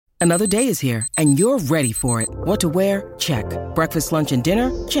Another day is here, and you're ready for it. What to wear? Check. Breakfast, lunch, and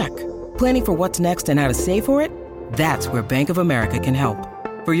dinner? Check. Planning for what's next and how to save for it? That's where Bank of America can help.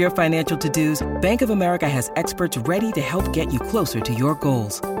 For your financial to-dos, Bank of America has experts ready to help get you closer to your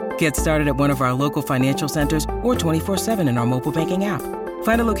goals. Get started at one of our local financial centers or 24/7 in our mobile banking app.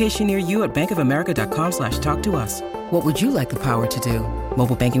 Find a location near you at bankofamerica.com/talktous. What would you like the power to do?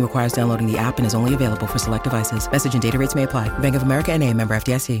 Mobile banking requires downloading the app and is only available for select devices. Message and data rates may apply. Bank of America N.A., member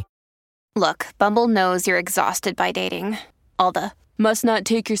FDIC. Look, Bumble knows you're exhausted by dating. All the must not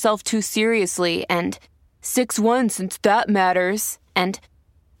take yourself too seriously and 6'1" since that matters. And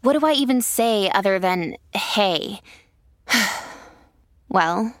what do I even say other than hey?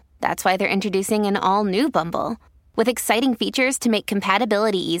 Well, that's why they're introducing an all-new Bumble with exciting features to make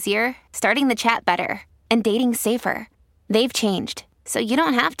compatibility easier, starting the chat better, and dating safer. They've changed, so you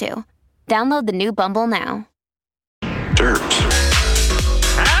don't have to. Download the new Bumble now. Dirt.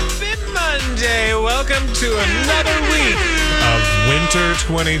 Happy Monday. Welcome to another week of winter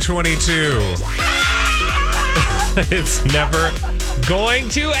 2022. It's never going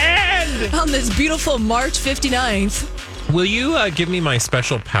to end. On this beautiful March 59th. Will you give me my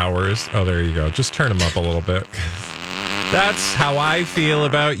special powers? Oh, there you go. Just turn them up a little bit. That's how I feel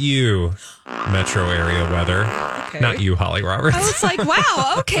about you, metro area weather. Okay. Not you, Holly Roberts. I was like,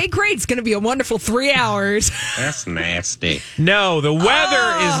 wow, okay, great. It's going to be a wonderful 3 hours. That's nasty. No, the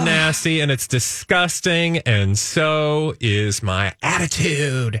weather is nasty and it's disgusting, and so is my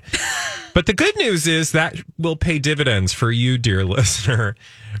attitude. But the good news is that will pay dividends for you, dear listener,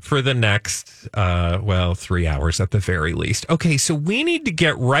 for the next, 3 hours at the very least. Okay, so we need to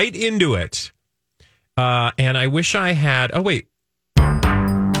get right into it. And I wish I had... Oh, wait.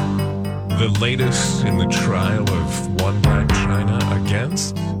 The latest in the trial of one Blac Chyna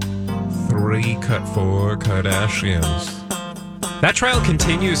against 4 Kardashians. That trial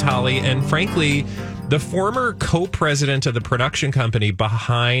continues, Holly, and frankly, the former co-president of the production company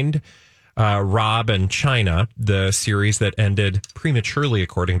behind Rob and Chyna, the series that ended prematurely,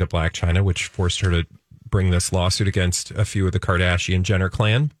 according to Blac Chyna, which forced her to bring this lawsuit against a few of the Kardashian-Jenner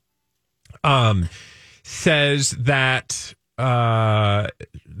clan, says that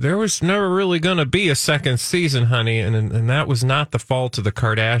there was never really going to be a second season, honey, and that was not the fault of the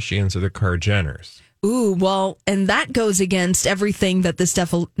Kardashians or the Kar-Jenners. Ooh, well, and that goes against everything that this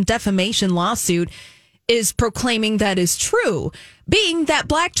defamation lawsuit is proclaiming that is true, being that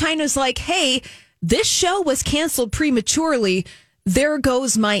Blac Chyna's like, hey, this show was canceled prematurely. There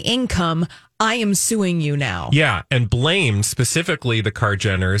goes my income. I am suing you now. Yeah, and blamed specifically the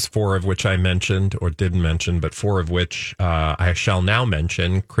Kar-Jenners, 4 of which I mentioned or didn't mention, but 4 of which I shall now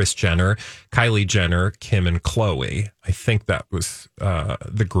mention: Kris Jenner, Kylie Jenner, Kim, and Khloe. I think that was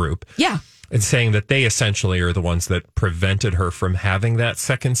the group. Yeah. And saying that they essentially are the ones that prevented her from having that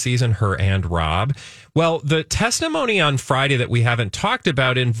second season, her and Rob. Well, the testimony on Friday that we haven't talked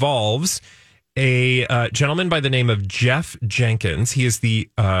about involves a gentleman by the name of Jeff Jenkins. He is the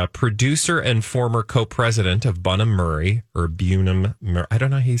producer and former co-president of Bunham Murray, or Bunham Murray. I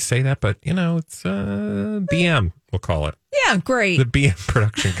don't know how you say that, but, it's BM, we'll call it. Yeah, great. The BM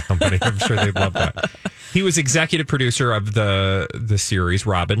production company. I'm sure they'd love that. He was executive producer of the series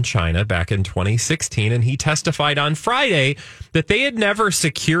Rob and Chyna back in 2016, and he testified on Friday that they had never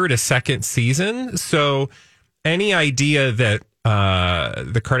secured a second season. So any idea that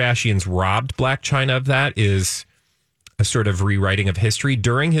the Kardashians robbed Blac Chyna of that is a sort of rewriting of history.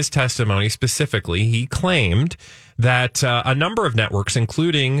 During his testimony specifically, he claimed that a number of networks,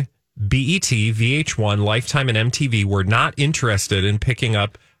 including BET, VH1, Lifetime, and MTV, were not interested in picking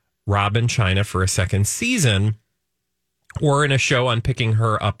up Rob and Chyna for a second season, or in a show on picking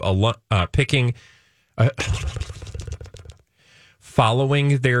her up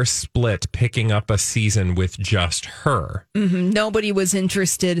following their split, picking up a season with just her. Mm-hmm. Nobody was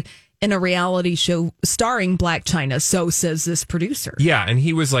interested in a reality show starring Blac Chyna, so says this producer. Yeah, and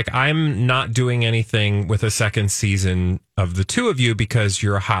he was like, I'm not doing anything with a second season of the two of you because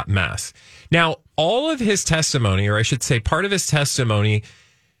you're a hot mess. Now, all of his testimony, or I should say part of his testimony,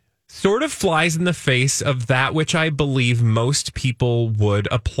 sort of flies in the face of that which I believe most people would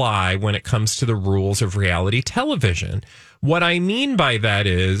apply when it comes to the rules of reality television. What I mean by that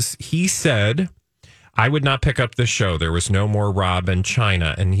is, he said, I would not pick up the show. There was no more Rob and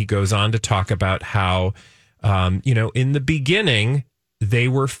Chyna. And he goes on to talk about how, in the beginning, they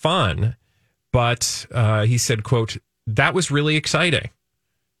were fun. But he said, quote, that was really exciting.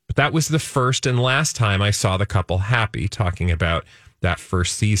 But that was the first and last time I saw the couple happy, talking about that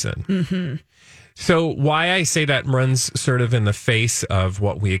first season. Mm-hmm. So why I say that runs sort of in the face of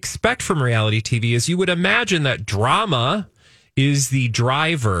what we expect from reality TV is you would imagine that drama is the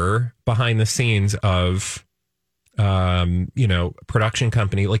driver behind the scenes of, production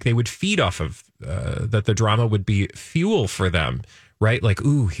company. Like they would feed off of that. The drama would be fuel for them, right? Like,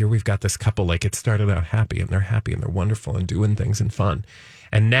 ooh, here we've got this couple. Like it started out happy and they're wonderful and doing things and fun.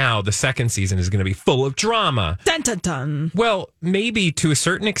 And now the second season is going to be full of drama. Dun, dun, dun. Well, maybe to a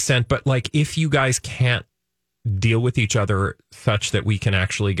certain extent, but like if you guys can't deal with each other such that we can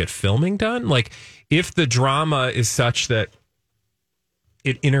actually get filming done, like if the drama is such that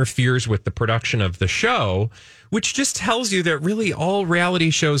it interferes with the production of the show, which just tells you that really all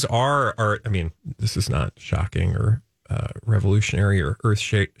reality shows are I mean, this is not shocking or revolutionary or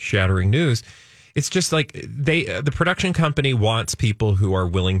earth-shattering news. It's just like the production company wants people who are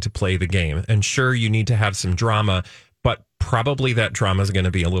willing to play the game. And sure, you need to have some drama, but probably that drama is going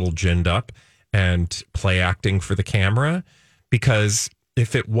to be a little ginned up and play acting for the camera. Because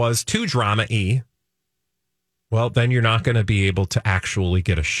if it was too drama-y, well, then you're not going to be able to actually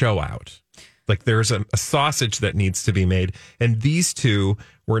get a show out. Like there's a sausage that needs to be made. And these two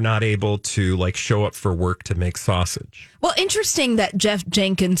were not able to like show up for work to make sausage. Well, interesting that Jeff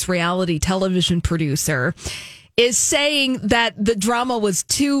Jenkins, reality television producer, is saying that the drama was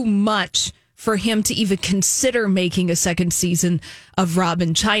too much for him to even consider making a second season of Rob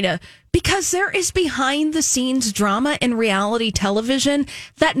and China, because there is behind the scenes drama in reality television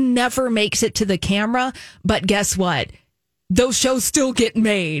that never makes it to the camera. But guess what? Those shows still get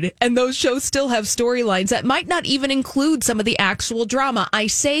made, and those shows still have storylines that might not even include some of the actual drama. I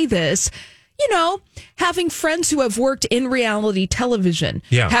say this, having friends who have worked in reality television,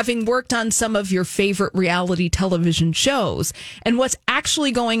 having worked on some of your favorite reality television shows, and what's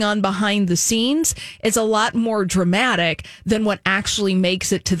actually going on behind the scenes is a lot more dramatic than what actually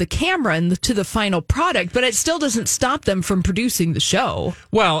makes it to the camera and to the final product, but it still doesn't stop them from producing the show.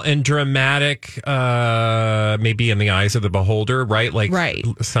 Well, and dramatic, maybe in the eyes of the beholder, right? Like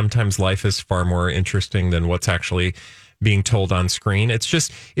sometimes life is far more interesting than what's actually being told on screen. It's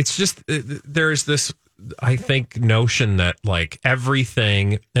just there's this, I think, notion that like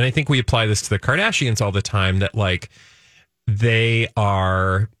everything, and I think we apply this to the Kardashians all the time, that like they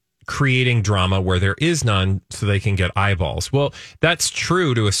are creating drama where there is none so they can get eyeballs. Well, that's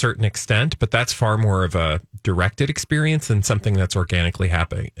true to a certain extent, but that's far more of a directed experience than something that's organically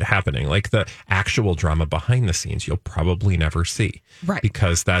happening. Like the actual drama behind the scenes, you'll probably never see. Right.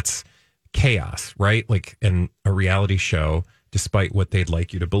 Because that's chaos, right? Like in a reality show, despite what they'd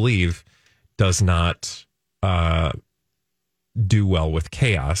like you to believe, does not do well with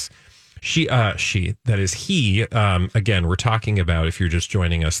chaos. He, again, we're talking about, if you're just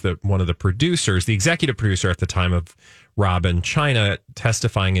joining us, that one of the producers, the executive producer at the time of Rob and China,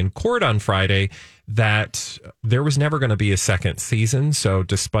 testifying in court on Friday that there was never going to be a second season. So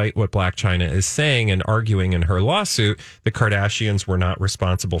despite what Blac Chyna is saying and arguing in her lawsuit, the Kardashians were not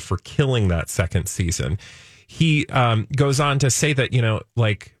responsible for killing that second season. He goes on to say that,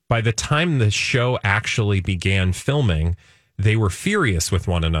 like by the time the show actually began filming, they were furious with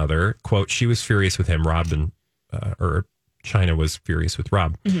one another. Quote, she was furious with him, or China was furious with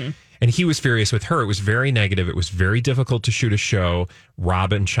Rob. Mm-hmm. And he was furious with her. It was very negative. It was very difficult to shoot a show,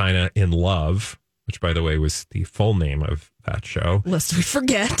 Rob and China in Love, which, by the way, was the full name of that show. Lest we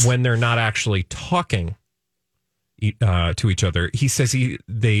forget. When they're not actually talking to each other. He says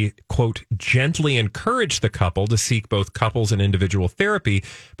they, quote, gently encouraged the couple to seek both couples and individual therapy,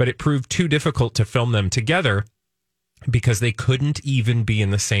 but it proved too difficult to film them together because they couldn't even be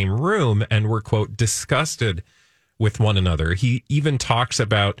in the same room and were, quote, disgusted with one another. He even talks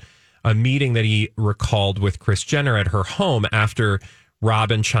about a meeting that he recalled with Kris Jenner at her home after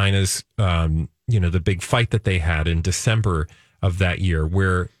Rob and China's, the big fight that they had in December of that year,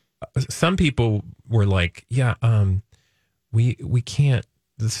 where some people were like, we can't,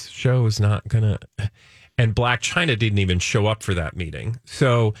 this show is not gonna, and Blac Chyna didn't even show up for that meeting.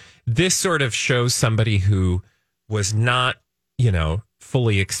 So this sort of shows somebody who was not,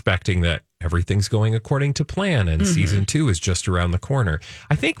 fully expecting that everything's going according to plan and season 2 is just around the corner.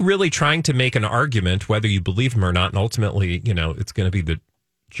 I think really trying to make an argument, whether you believe him or not, and ultimately, it's going to be the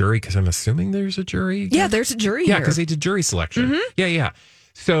jury, because I'm assuming there's a jury. Yeah, there's a jury here. Yeah, because they did jury selection. Mm-hmm. Yeah.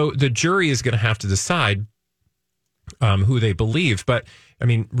 So the jury is going to have to decide who they believe. But, I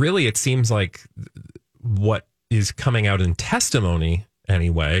mean, really, it seems like what is coming out in testimony,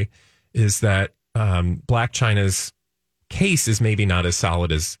 anyway, is that Blac Chyna's case is maybe not as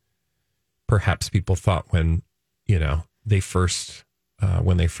solid as perhaps people thought when they first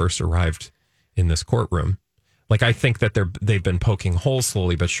arrived in this courtroom. Like, I think that they've been poking holes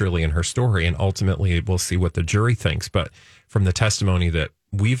slowly but surely in her story, and ultimately we'll see what the jury thinks. But from the testimony that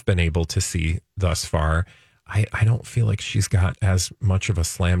we've been able to see thus far, I don't feel like she's got as much of a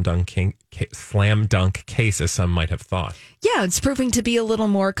slam dunk case as some might have thought. Yeah, it's proving to be a little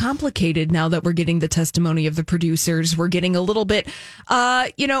more complicated now that we're getting the testimony of the producers. We're getting a little bit,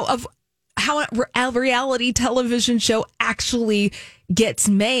 of how a reality television show actually gets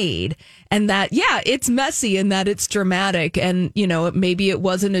made, and that, it's messy and that it's dramatic, and maybe it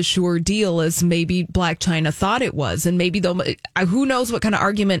wasn't a sure deal as maybe Blac Chyna thought it was, and maybe who knows what kind of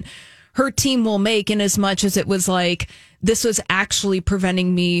argument her team will make, in as much as it was like, this was actually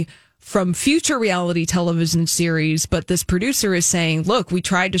preventing me from future reality television series. But this producer is saying, look, we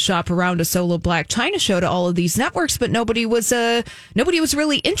tried to shop around a solo Blac Chyna show to all of these networks, but nobody was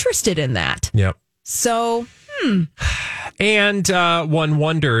really interested in that. Yep. So, And one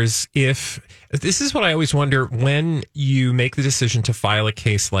wonders if, this is what I always wonder, when you make the decision to file a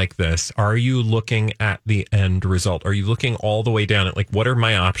case like this, are you looking at the end result? Are you looking all the way down at, like, what are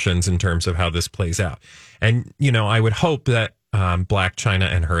my options in terms of how this plays out? And, I would hope that Blac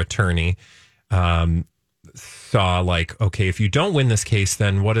Chyna and her attorney saw, like, okay, if you don't win this case,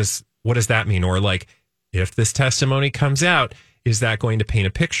 then what does that mean? Or, like, if this testimony comes out, is that going to paint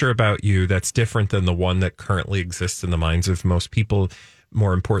a picture about you that's different than the one that currently exists in the minds of most people?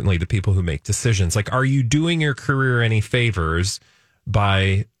 More importantly, the people who make decisions. Like, are you doing your career any favors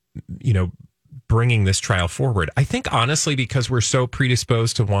by, bringing this trial forward? I think, honestly, because we're so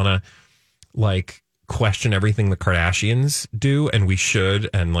predisposed to want to, like, question everything the Kardashians do, and we should,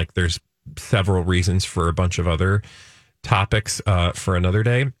 and, like, there's several reasons for a bunch of other topics for another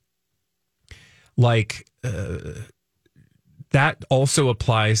day. Like, that also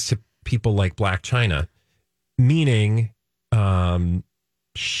applies to people like Blac Chyna, meaning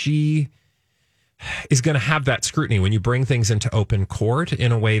she is going to have that scrutiny when you bring things into open court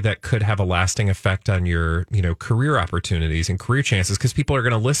in a way that could have a lasting effect on your, career opportunities and career chances, because people are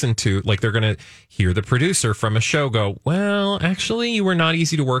going to listen to, like, they're going to hear the producer from a show go, well, actually, you were not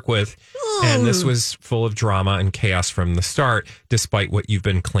easy to work with, and this was full of drama and chaos from the start, despite what you've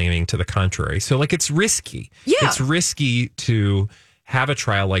been claiming to the contrary. So, like, it's risky. Yeah. It's risky to have a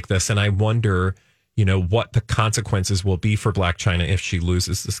trial like this, and I wonder, what the consequences will be for Blac Chyna if she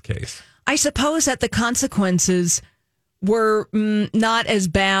loses this case. I suppose that the consequences were not as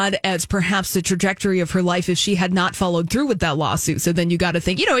bad as perhaps the trajectory of her life if she had not followed through with that lawsuit. So then you got to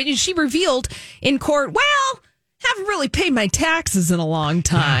think, she revealed in court, well, haven't really paid my taxes in a long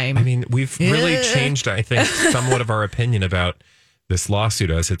time. Yeah, I mean, we've really changed, I think, somewhat of our opinion about this lawsuit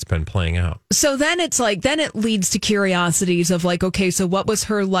as it's been playing out. So then it's like, then it leads to curiosities of, like, okay, so what was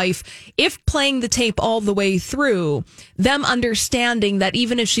her life if playing the tape all the way through, them understanding that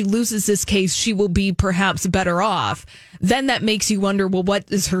even if she loses this case, she will be perhaps better off. Then that makes you wonder, well,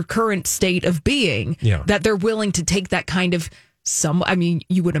 what is her current state of being? Yeah. That they're willing to take that kind of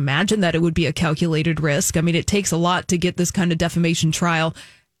you would imagine that it would be a calculated risk. I mean, it takes a lot to get this kind of defamation trial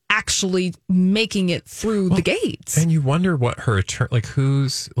actually making it through the gates. And you wonder what her attorney, like,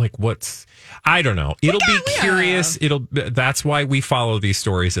 who's, like, what's, I don't know. It'll be curious. That's why we follow these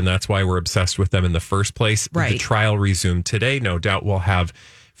stories, and that's why we're obsessed with them in the first place. Right. The trial resumed today. No doubt we'll have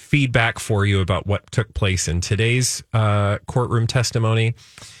feedback for you about what took place in today's courtroom testimony.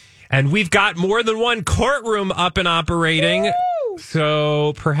 And we've got more than one courtroom up and operating. Woo!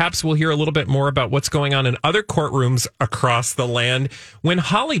 So perhaps we'll hear a little bit more about what's going on in other courtrooms across the land when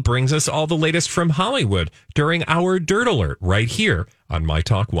Holly brings us all the latest from Hollywood during our Dirt Alert right here on My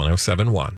Talk 1071.